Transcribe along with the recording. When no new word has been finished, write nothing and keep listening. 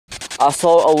I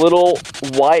saw a little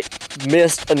white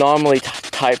mist anomaly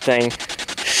type thing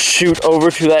shoot over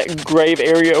to that grave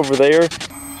area over there.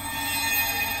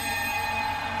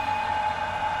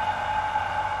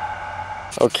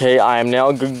 Okay, I am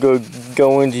now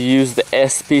going to use the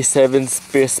SP7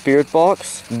 Spirit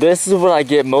Box. This is what I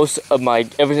get most of my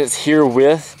evidence here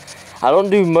with. I don't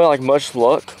do much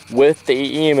luck with the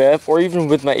EMF or even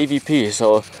with my EVP,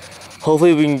 so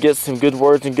hopefully we can get some good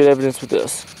words and good evidence with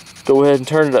this. Go ahead and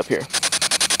turn it up here.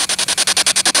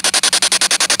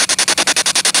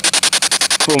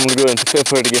 Boom, I'm gonna go ahead and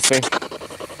put it against me.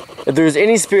 If there's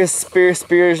any spirit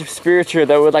here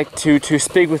that would like to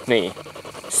speak with me,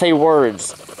 say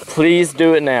words, please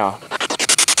do it now.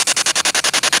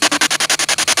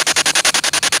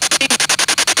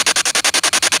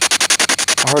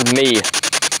 I heard me.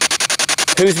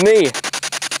 Who's me?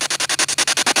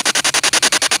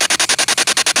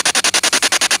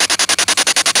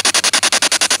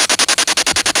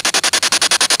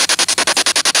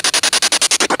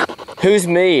 Who's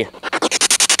me?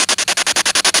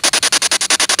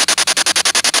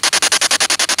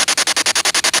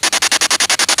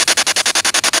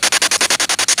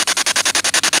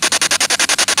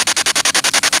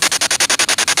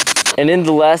 And in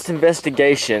the last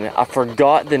investigation, I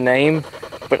forgot the name,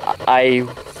 but I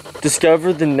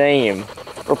discovered the name,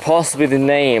 or possibly the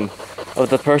name,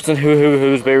 of the person who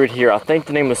was buried here. I think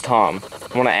the name was Tom.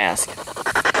 I want to ask.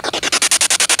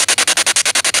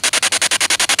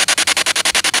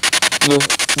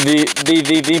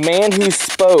 The man who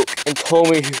spoke and told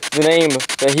me the name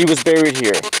that he was buried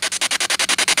here.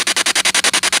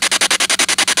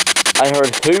 I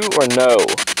heard who or no?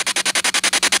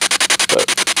 But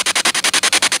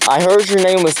I heard your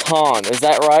name was Tom, is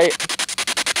that right?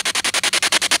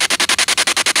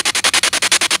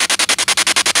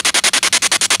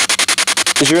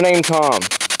 Is your name Tom?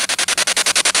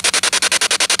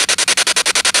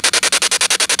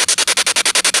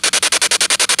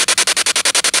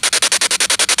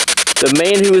 The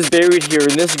man who was buried here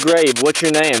in this grave, what's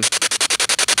your name?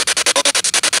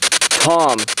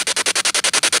 Tom.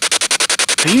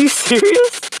 Are you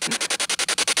serious?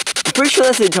 I'm pretty sure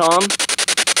I said Tom.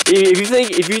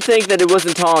 If you think that it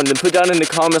wasn't Tom, then put down in the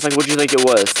comments like what you think it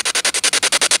was.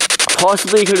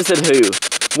 Possibly you could have said who.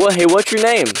 What? Hey, what's your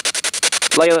name?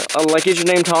 Like is your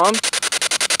name Tom?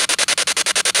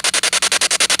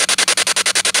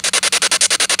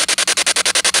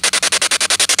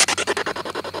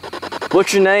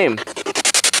 What's your name?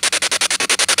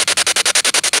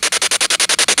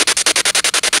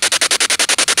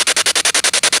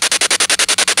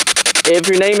 If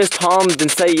your name is Tom, then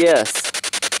say yes.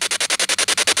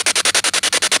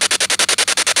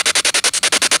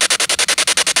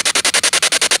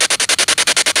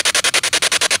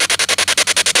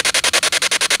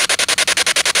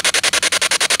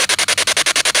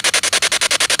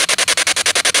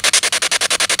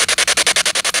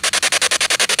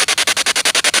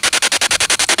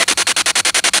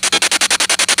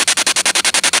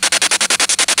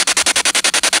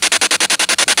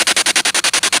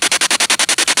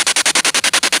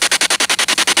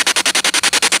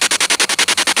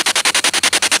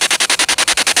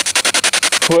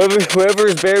 Whoever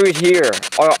is buried here,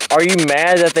 are you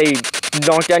mad that they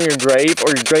knocked down your grave,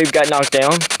 or your grave got knocked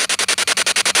down?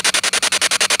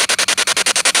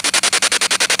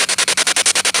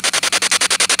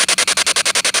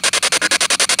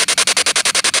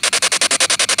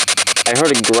 I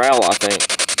heard a growl, I think.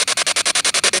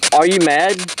 Are you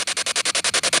mad?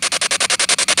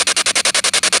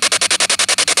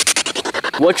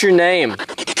 What's your name?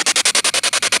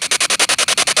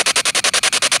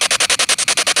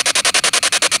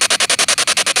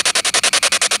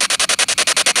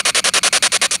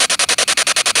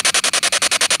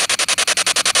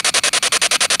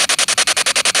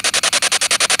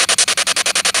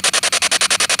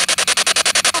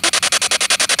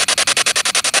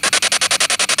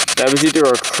 That was either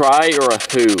a cry or a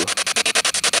who.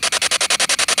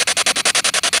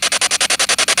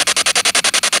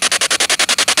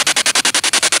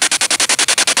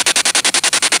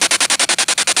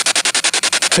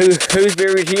 Who's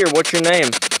buried here? What's your name?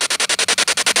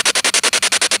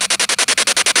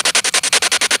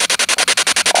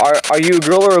 Are you a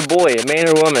girl or a boy? A man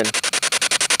or a woman?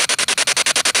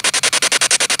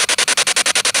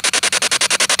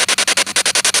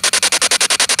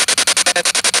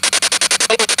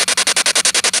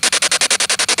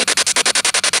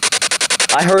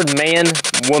 I heard man,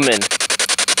 woman.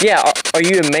 Yeah, are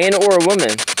you a man or a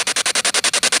woman?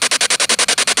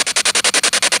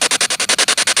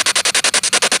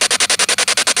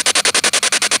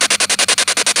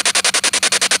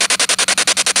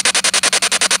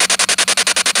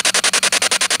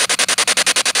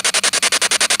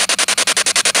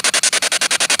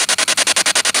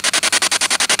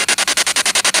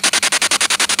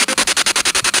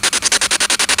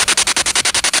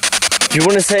 If you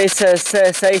want to say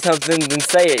something, then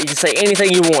say it. You can say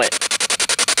anything you want.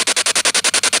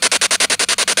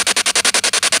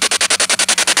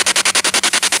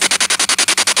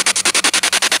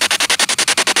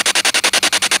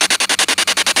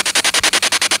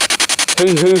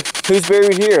 Who's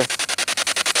buried here?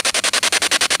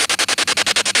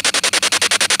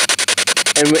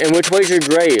 And which way's your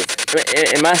grave?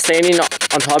 Am I standing on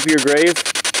top of your grave?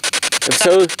 If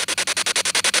so,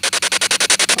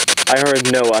 I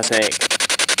heard no, I think.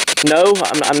 No,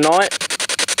 I'm not.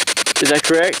 Is that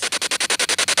correct?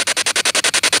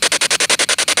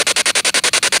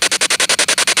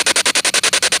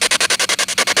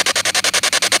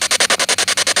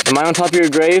 Am I on top of your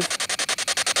grave?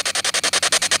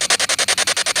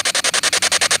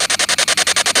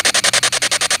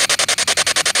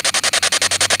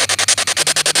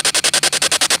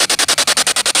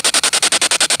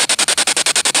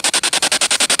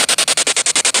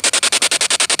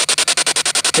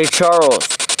 Hey Charles,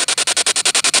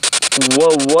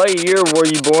 what year were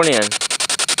you born in?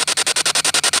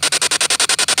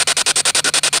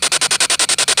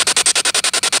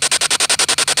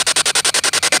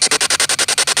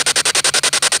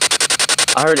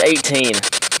 I heard 18.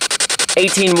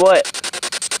 18 what?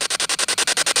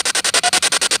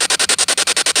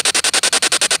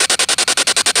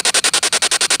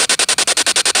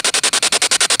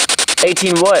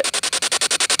 What?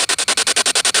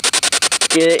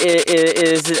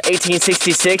 Is it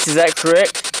 1866? Is that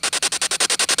correct?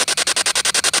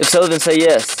 If so, then say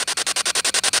yes.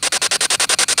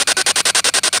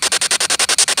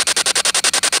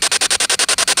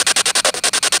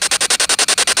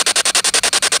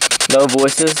 No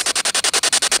voices.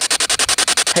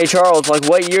 Hey Charles, like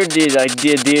what year did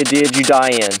you die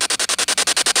in?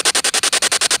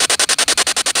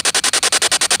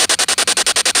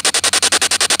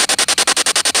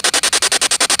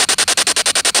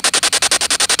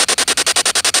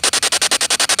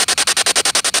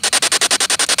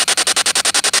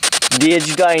 Did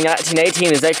you die in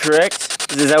 1918? Is that correct?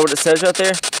 Is that what it says right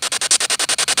there?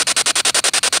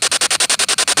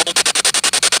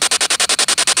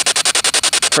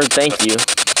 Thank you.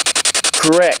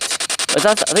 Correct.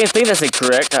 I think that's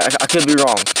correct. I could be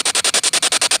wrong.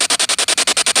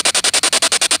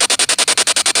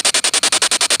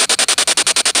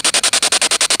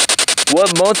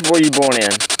 What month were you born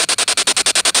in?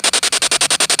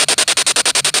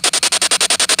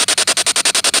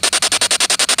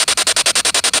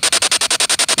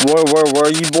 Were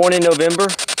you born in November?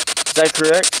 Is that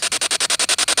correct?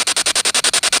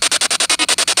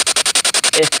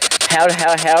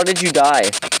 How did you die?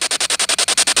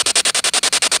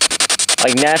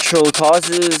 Like natural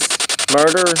causes?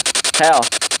 Murder? How?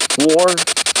 War?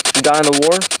 Did you die in the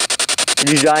war? Did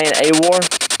you die in a war?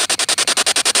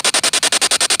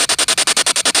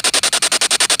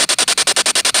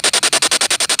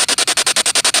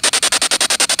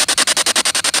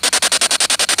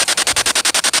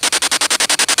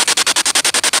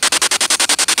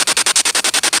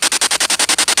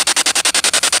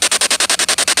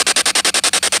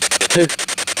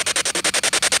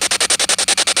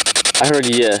 I heard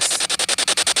yes.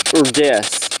 Or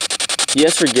guess.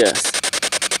 Yes or guess.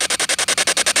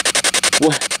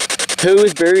 What? Who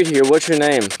is buried here? What's your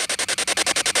name?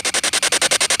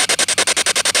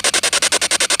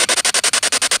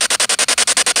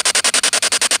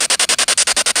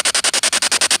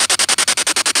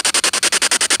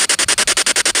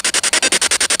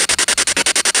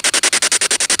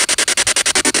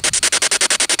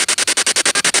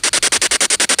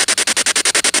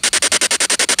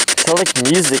 Like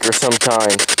music or some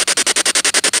kind,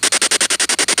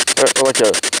 or like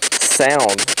a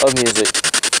sound of music.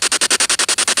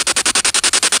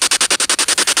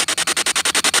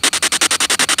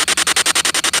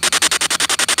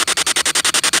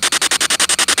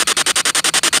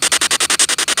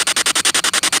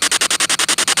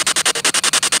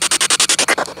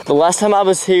 The last time I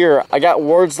was here, I got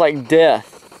words like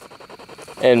death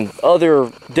and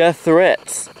other death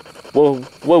threats. Well,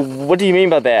 what do you mean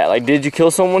by that? Like, did you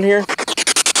kill someone here?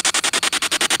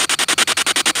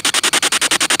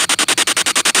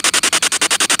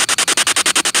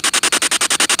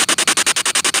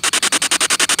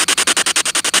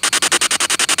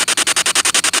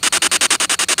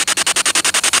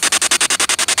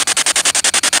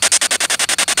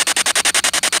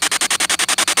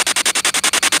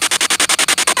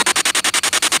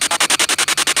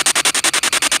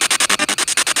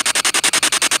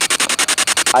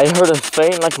 I heard a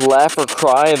faint, like, laugh or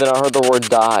cry, and then I heard the word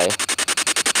die.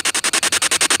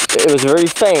 It was very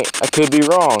faint. I could be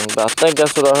wrong, but I think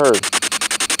that's what I heard.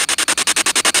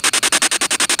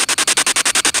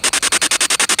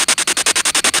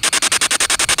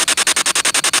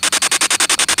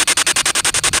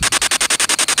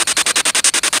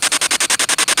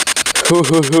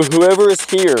 Whoever is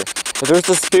here, if there's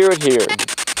a spirit here,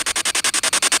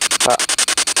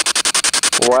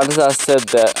 right as I said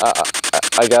that,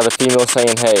 I got a female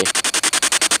saying, hey.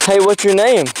 Hey, what's your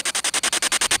name?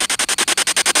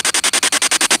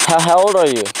 How old are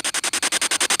you?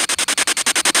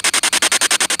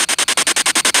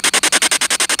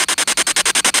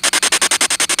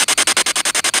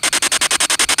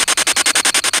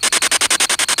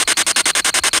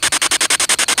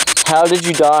 How did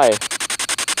you die?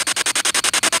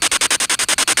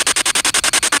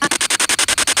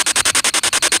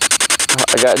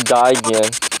 I got die again.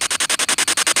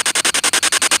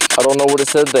 I don't know what it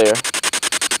said there.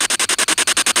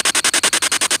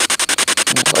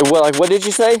 Like what did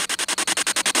you say?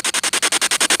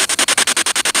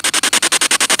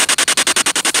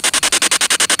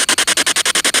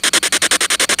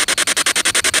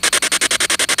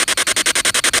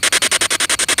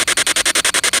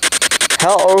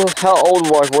 How old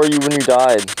were you when you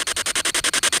died?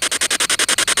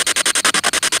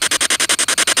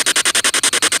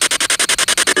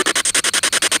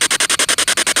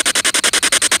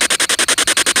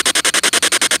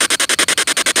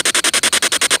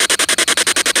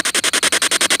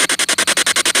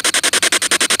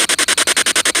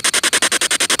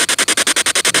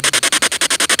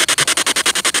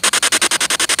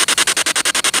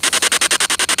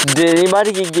 Did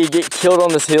anybody get killed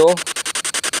on this hill?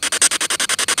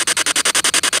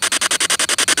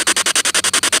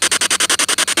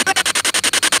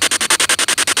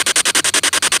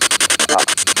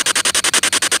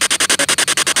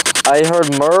 I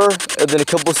heard murr, and then a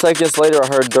couple seconds later I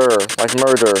heard dur, like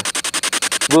murder.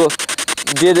 Well,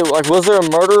 was there a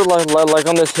murder like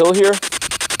on this hill here?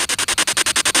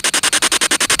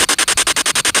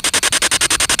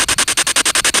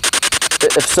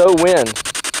 If so, when?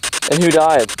 And who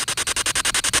died?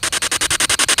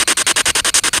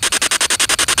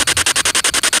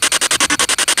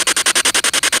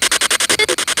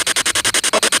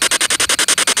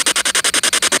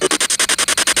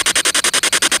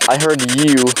 I heard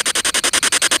you,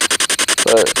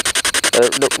 but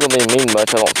that don't really mean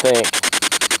much, I don't think.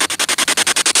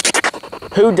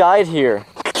 Who died here?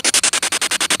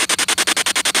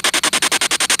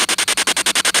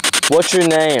 What's your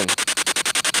name?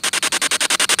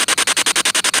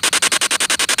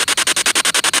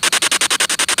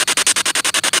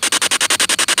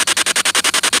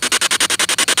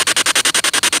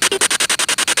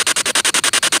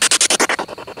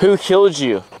 Who killed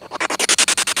you?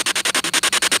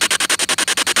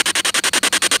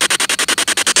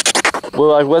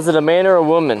 Well, was it a man or a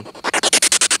woman?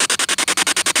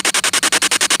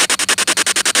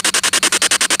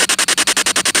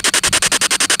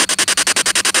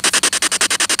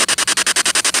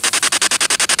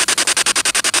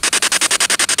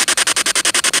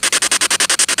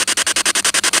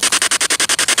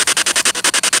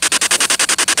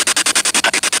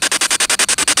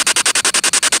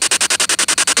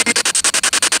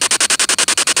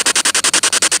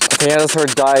 Okay, I just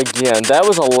heard die again. That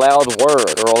was a loud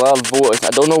word or a loud voice.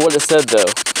 I don't know what it said though.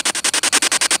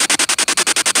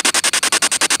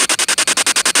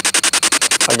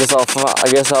 I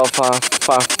guess I'll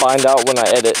find out when I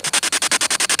edit.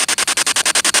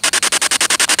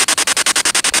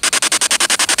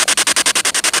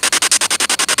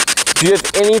 Do you have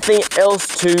anything else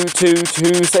to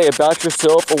say about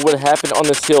yourself or what happened on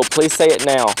this hill? Please say it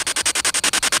now.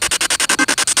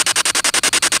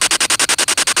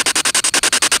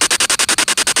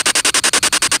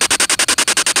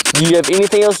 Do you have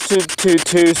anything else to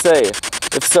say?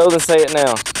 If so, then say it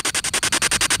now.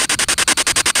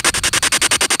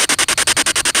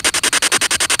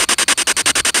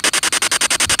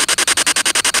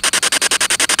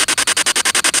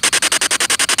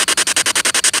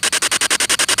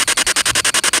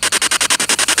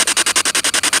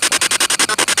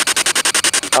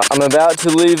 I'm about to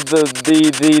leave the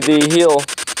hill.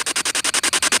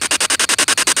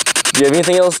 Do you have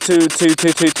anything else to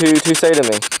say to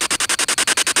me?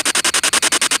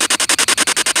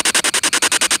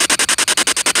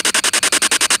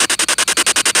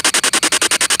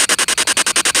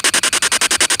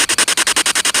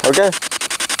 Okay.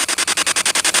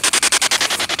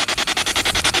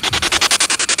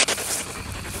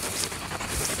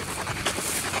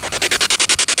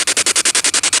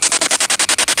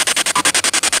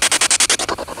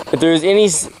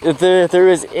 If there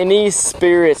is any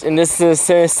spirits in this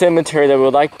cemetery that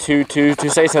would like to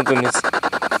say something,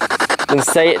 then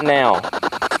say it now.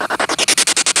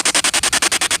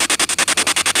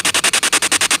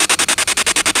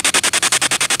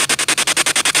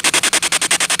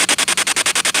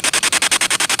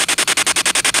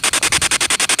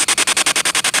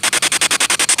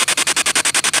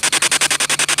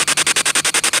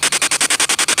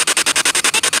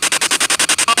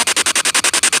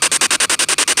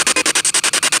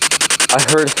 I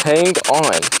heard hang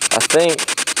on. I think.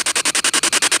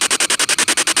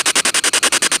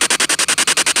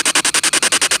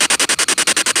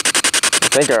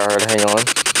 I heard hang on.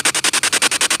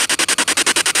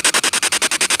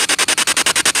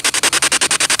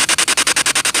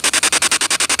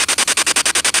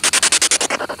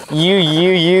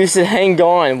 You said hang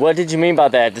on. What did you mean by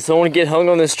that? Did someone get hung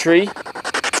on this tree?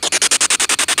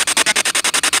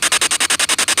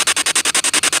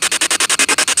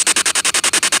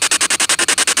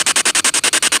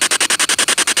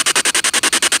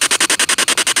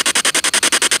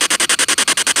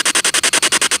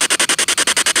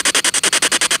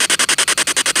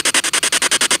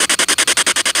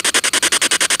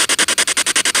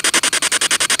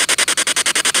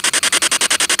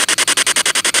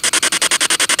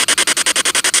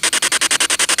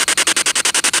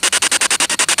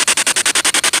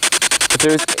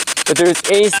 If there's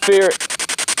any spirit,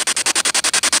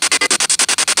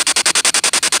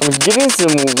 I'm getting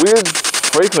some weird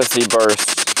frequency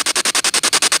bursts.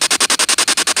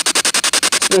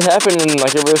 It's been happening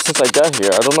like ever since I got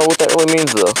here. I don't know what that really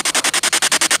means though.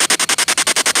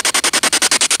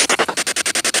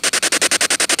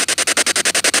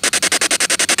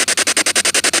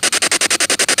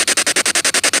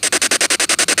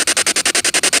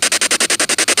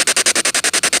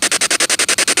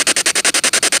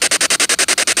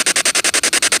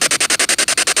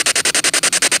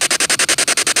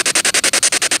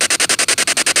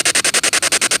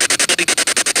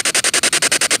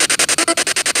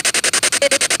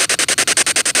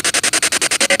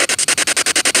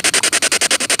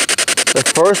 The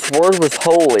first word was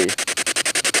holy.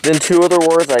 Then two other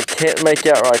words I can't make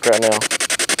out right now.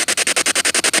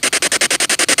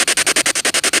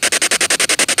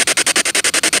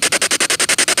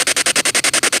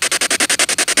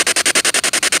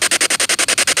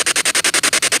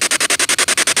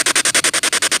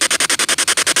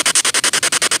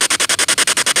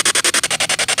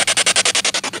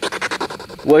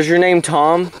 Was your name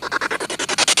Tom?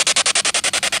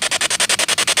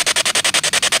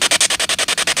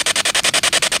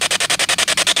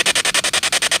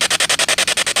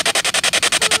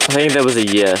 I think that was a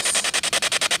yes.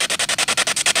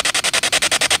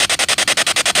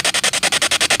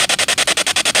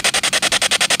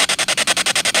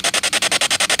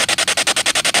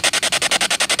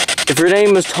 If your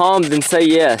name was Tom, then say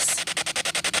yes.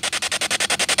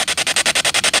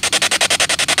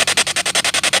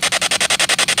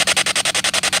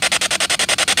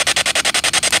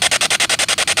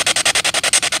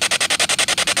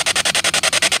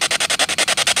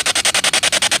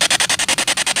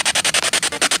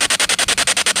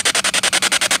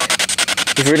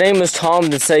 If your name is Tom,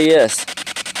 then say yes.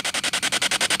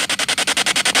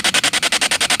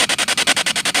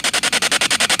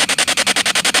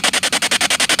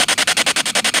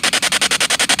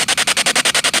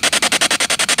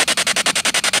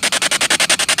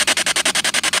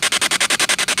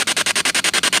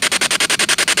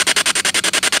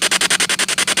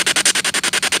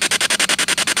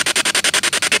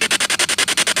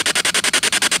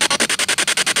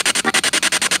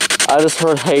 I just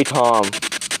heard, hey Tom.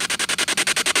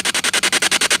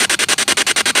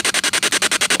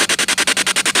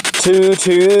 To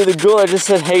the girl I just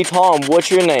said, hey Tom, what's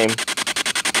your name?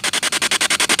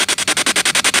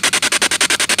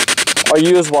 Are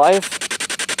you his wife?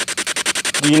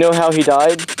 Do you know how he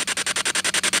died?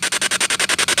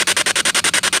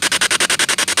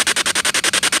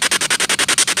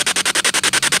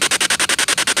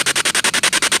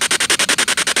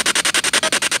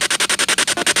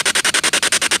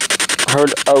 I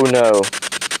heard, oh no.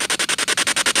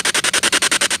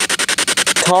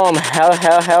 Tom,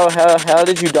 how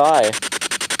did you die?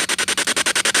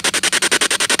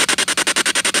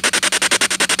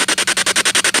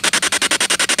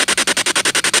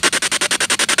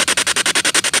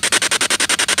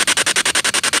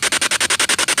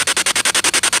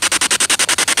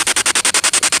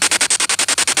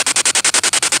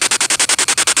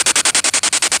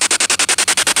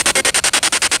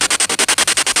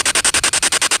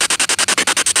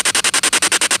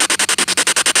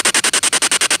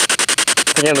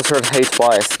 I think I just heard hey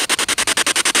twice.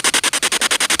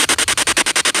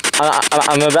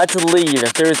 I'm about to leave.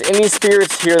 If there's any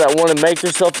spirits here that want to make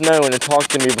themselves known and talk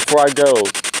to me before I go,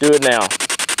 do it now.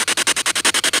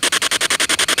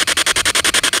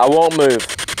 I won't move.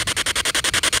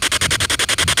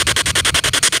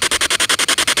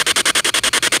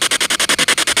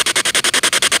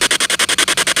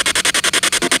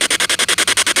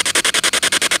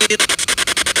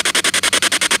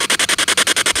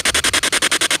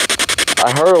 I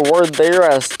heard a word there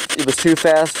as it was too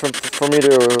fast for me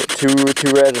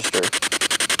to register.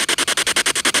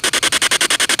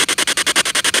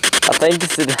 I think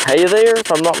it said "Hey there,"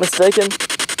 if I'm not mistaken.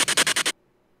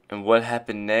 And what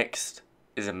happened next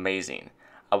is amazing.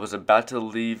 I was about to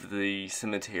leave the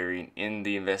cemetery and end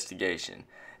the investigation,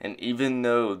 and even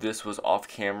though this was off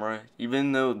camera,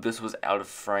 even though this was out of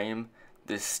frame,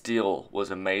 this still was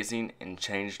amazing and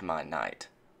changed my night.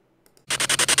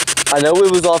 I know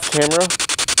it was off camera,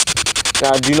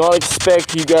 and I do not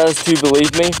expect you guys to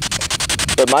believe me,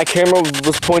 but my camera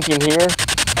was pointing here,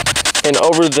 and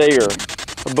over there,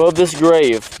 above this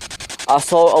grave, I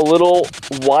saw a little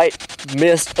white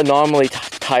mist anomaly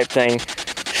type thing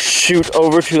shoot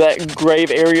over to that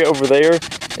grave area over there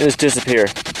and just disappear.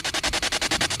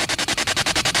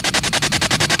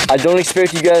 I don't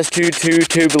expect you guys to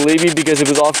believe me because it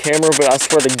was off camera, but I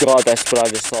swear to God that's what I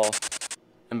just saw.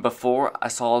 And before I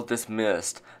saw this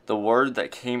mist, the word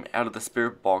that came out of the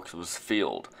spirit box was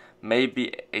field.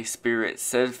 Maybe a spirit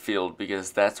said field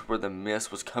because that's where the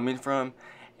mist was coming from,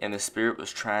 and the spirit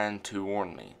was trying to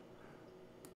warn me.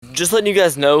 Just letting you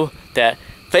guys know that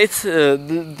Faith,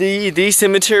 the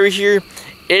cemetery here,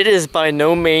 it is by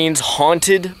no means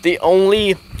haunted. The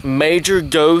only major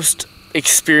ghost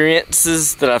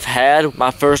experiences that I've had, my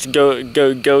first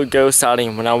ghost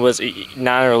sighting when I was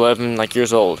 9 or 11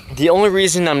 years old. The only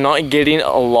reason I'm not getting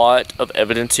a lot of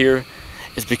evidence here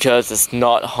is because it's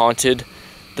not haunted.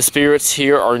 The spirits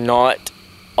here are not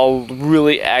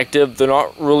really active. They're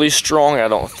not really strong, I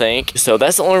don't think. So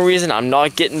that's the only reason I'm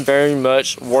not getting very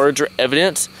much words or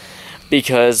evidence,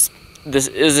 because this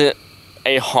isn't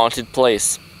a haunted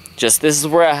place. Just this is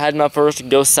where I had my first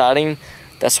ghost sighting.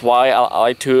 That's why I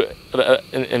like to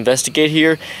investigate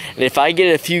here. And if I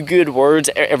get a few good words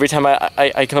every time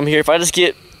I come here, if I just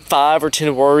get 5 or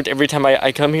 10 words every time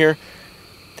I come here,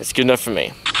 that's good enough for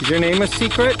me. Is your name a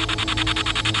secret?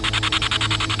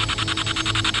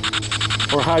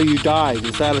 Or how you died,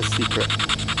 is that a secret?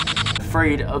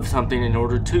 Afraid of something in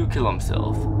order to kill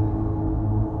himself.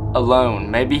 Alone.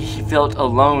 Maybe he felt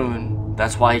alone.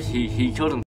 That's why he killed himself.